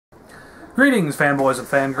Greetings, fanboys and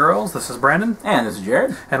fangirls. This is Brandon. And this is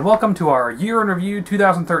Jared. And welcome to our Year in Review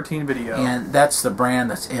 2013 video. And that's the brand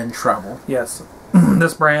that's in trouble. Yes.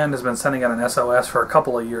 This brand has been sending out an SOS for a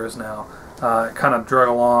couple of years now. It kind of drug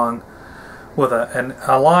along with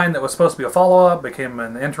a line that was supposed to be a follow-up, became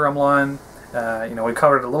an interim line. We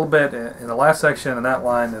covered it a little bit in the last section, and that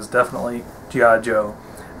line is definitely G.I. Joe.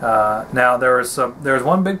 Now, there's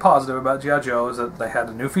one big positive about G.I. Joe is that they had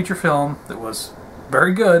a new feature film that was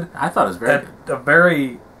very good. I thought it was very good. A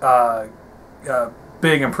very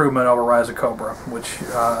big improvement over Rise of Cobra, which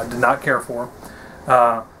I did not care for.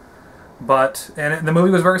 The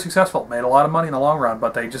movie was very successful. It made a lot of money in the long run,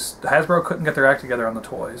 but Hasbro couldn't get their act together on the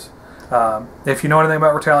toys. If you know anything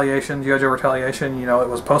about Retaliation, G.I. Joe Retaliation, you know it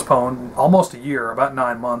was postponed almost a year, about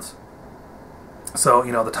 9 months. So,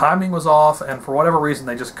 the timing was off, and for whatever reason,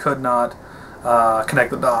 they just could not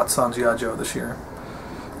connect the dots on G.I. Joe this year.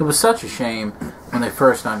 It was such a shame when they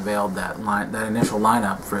first unveiled that initial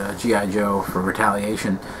lineup for G.I. Joe for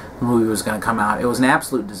Retaliation. The movie was going to come out. It was an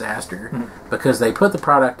absolute disaster because they put the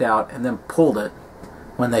product out and then pulled it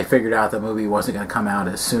when they figured out the movie wasn't going to come out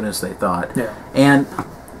as soon as they thought. Yeah. And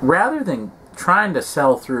rather than trying to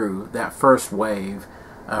sell through that first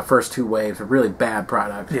two waves of really bad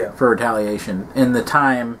product for Retaliation in the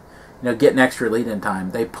time, getting extra lead-in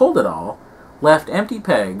time, they pulled it all, left empty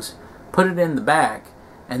pegs, put it in the back,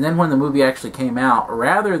 and then when the movie actually came out,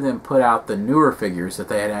 rather than put out the newer figures that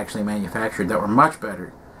they had actually manufactured that were much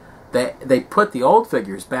better, they put the old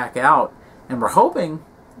figures back out and were hoping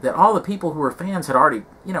that all the people who were fans had already,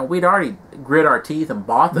 we'd already grit our teeth and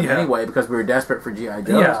bought them anyway because we were desperate for G.I.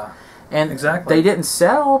 Joes. Yeah, and exactly. They didn't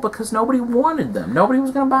sell because nobody wanted them. Nobody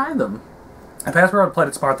was going to buy them. If Hasbro had played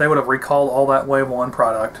it smart, they would have recalled all that Wave 1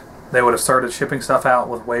 product. They would have started shipping stuff out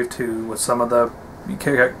with Wave 2 with some of the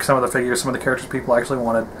figures, some of the characters people actually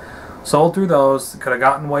wanted. Sold through those. Could have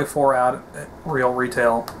gotten Wave 4 out at real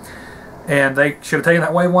retail. And they should have taken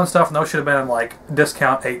that Wave 1 stuff, and those should have been like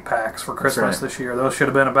discount 8-packs for Christmas this year. Those should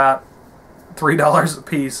have been about $3 a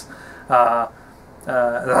piece.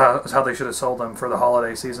 That's how they should have sold them for the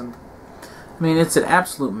holiday season. I mean, it's an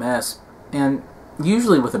absolute mess. And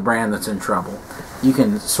usually with a brand that's in trouble, you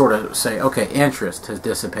can sort of say, okay, interest has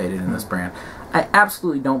dissipated in this brand. I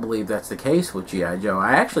absolutely don't believe that's the case with G.I. Joe.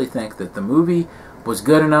 I actually think that the movie was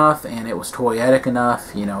good enough and it was toyetic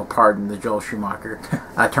enough, pardon the Joel Schumacher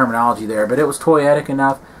terminology there, but it was toyetic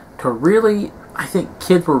enough to really, I think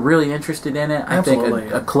kids were really interested in it. Absolutely. I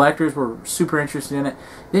think collectors were super interested in it.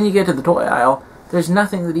 Then you get to the toy aisle, there's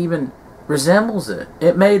nothing that even resembles it.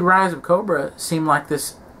 It made Rise of Cobra seem like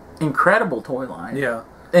this incredible toy line. Yeah.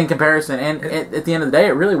 In comparison, and at the end of the day,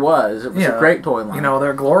 it really was. It was a great toy line.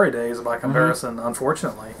 Their glory days by comparison,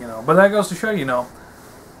 unfortunately. But that goes to show,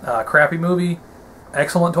 crappy movie,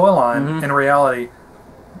 excellent toy line. In reality,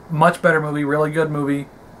 much better movie, really good movie,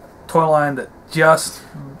 toy line that just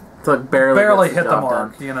barely hit the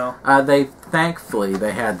mark. Thankfully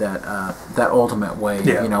they had that ultimate wave.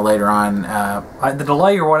 Later on, the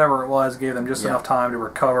delay or whatever it was gave them just enough time to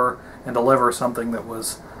recover and deliver something that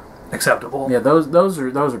was acceptable. Yeah, those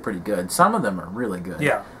are pretty good. Some of them are really good.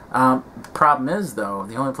 Yeah. Problem is, though,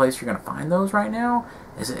 the only place you're going to find those right now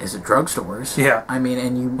is at drugstores. Yeah. I mean,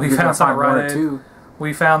 and we found some at Rite Aid.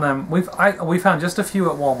 We found them. We found just a few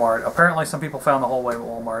at Walmart. Apparently, some people found the whole wave at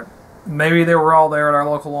Walmart. Maybe they were all there at our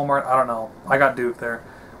local Walmart. I don't know. I got duped there.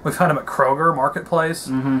 We found them at Kroger Marketplace.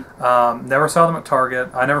 Never saw them at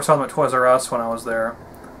Target. I never saw them at Toys R Us when I was there.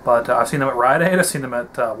 But I've seen them at Rite Aid. I've seen them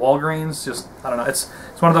at Walgreens. I don't know. It's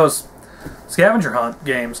one of those scavenger hunt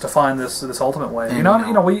games to find this ultimate wave.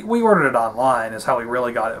 We ordered it online is how we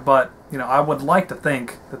really got it. But I would like to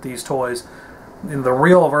think that these toys, the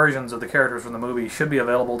real versions of the characters from the movie, should be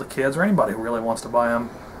available to kids or anybody who really wants to buy them.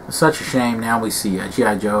 It's such a shame. Now we see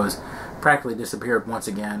G.I. Joe has practically disappeared once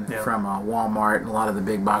again from Walmart and a lot of the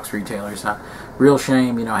big box retailers. Real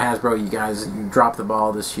shame. Hasbro, you dropped the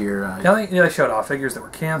ball this year. They showed off figures that were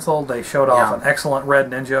canceled. They showed off an excellent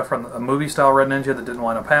Red Ninja from a movie-style Red Ninja that didn't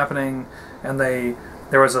wind up happening. And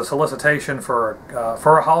there was a solicitation for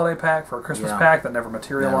a holiday pack, for a Christmas pack that never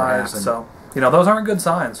materialized. So, those aren't good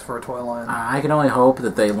signs for a toy line. I can only hope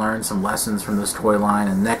that they learn some lessons from this toy line,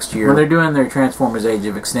 and next year, when they're doing their Transformers Age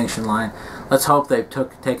of Extinction line, let's hope they've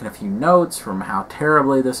taken a few notes from how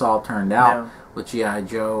terribly this all turned out with G.I.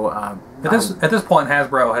 Joe. At this point,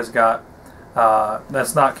 Hasbro has got,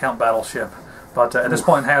 let's not count Battleship, but at this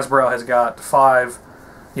point, Hasbro has got 5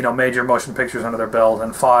 major motion pictures under their belt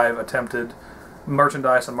and 5 attempted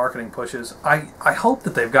merchandise and marketing pushes. I hope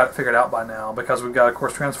that they've got it figured out by now, because we've got, of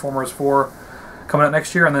course, Transformers 4 coming out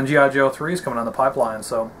next year, and then G.I. Joe 3 is coming on the pipeline.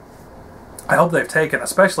 So I hope they've taken,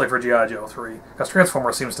 especially for G.I. Joe 3, because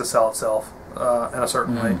Transformers seems to sell itself in a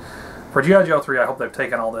certain way. For G.I. Joe 3, I hope they've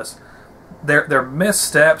taken all this. Their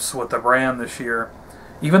missteps with the brand this year,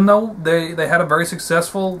 even though they had a very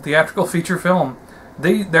successful theatrical feature film,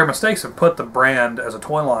 their mistakes have put the brand as a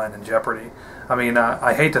toy line in jeopardy. I mean,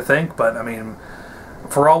 I hate to think, but I mean,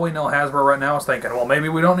 for all we know, Hasbro right now is thinking, well, maybe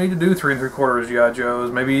we don't need to do 3 3/4 G.I.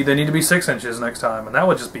 Joes. Maybe they need to be 6 inches next time, and that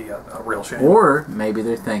would just be a real shame. Or maybe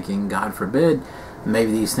they're thinking, God forbid,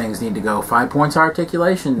 maybe these things need to go 5 points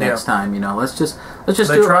articulation next time. You know, let's just they do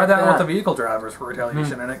it tried like that with the vehicle drivers for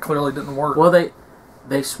Retaliation, and it clearly didn't work. Well,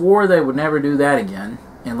 they swore they would never do that again,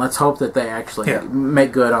 and let's hope that they actually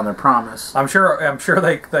make good on their promise. I'm sure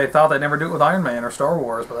they thought they'd never do it with Iron Man or Star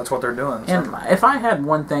Wars, but that's what they're doing. So. And if I had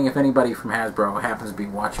one thing, if anybody from Hasbro happens to be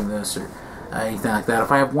watching this or anything like that,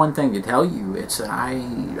 if I have one thing to tell you, it's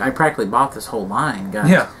I practically bought this whole line,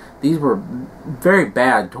 guys. Yeah. These were very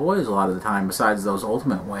bad toys a lot of the time, besides those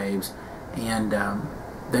Ultimate Waves, and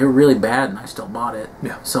they were really bad, and I still bought it.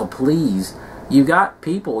 Yeah. So please, you got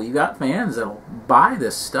fans that'll buy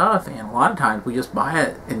this stuff, and a lot of times we just buy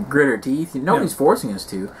it and grit our teeth. Nobody's forcing us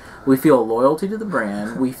to. We feel loyalty to the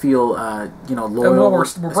brand. We feel, loyal. Well,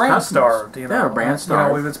 we're brand starved. You know, yeah, we're brand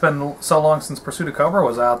starved. You know, it's been so long since Pursuit of Cobra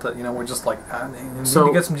was out that we're just like, we need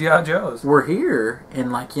to get some G.I. Joes. We're here,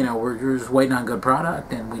 and we're just waiting on good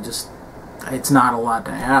product, and it's not a lot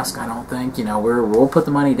to ask. I don't think. We'll put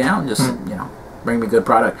the money down. Just bring me good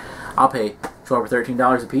product. I'll pay $12 or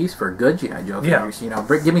 $13 a piece for good G.I. Joe figures.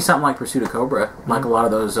 Give me something like Pursuit of Cobra, like a lot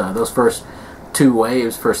of those first 3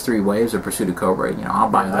 waves of Pursuit of Cobra. I'll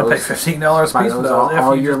buy those. I pay $15 a piece for those all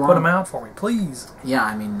if you year just long. Put them out for me, please. Yeah,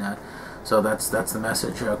 I mean, so that's the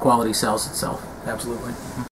message. Quality sells itself. Absolutely.